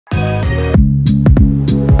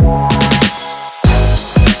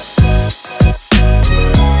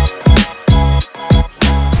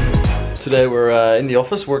Today we're in the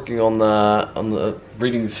office working on the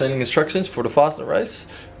reading the sailing instructions for the Fastnet race,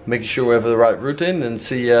 making sure we have the right route in and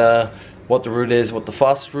see what the route is, what the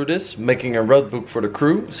fastest route is, making a road book for the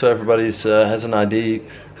crew so everybody has an idea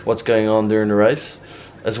what's going on during the race,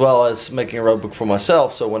 as well as making a road book for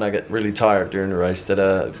myself so when I get really tired during the race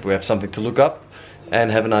that we have something to look up and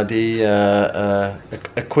have an idea,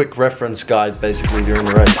 a quick reference guide basically during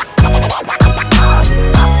the race.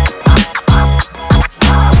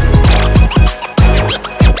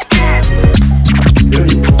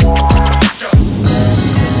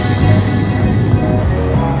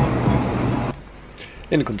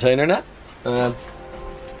 In the container now,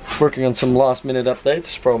 working on some last minute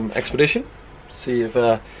updates from Expedition, see if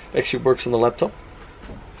it actually works on the laptop.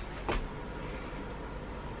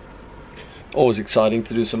 Always exciting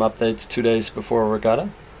to do some updates 2 days before a regatta.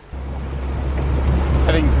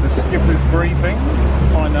 Heading to the skipper's briefing to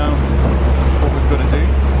find out what we've got to do.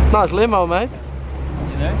 Nice limo, mate.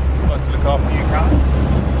 You know, like to look after you, Kalle.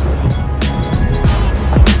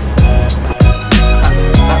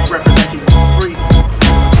 That's represented.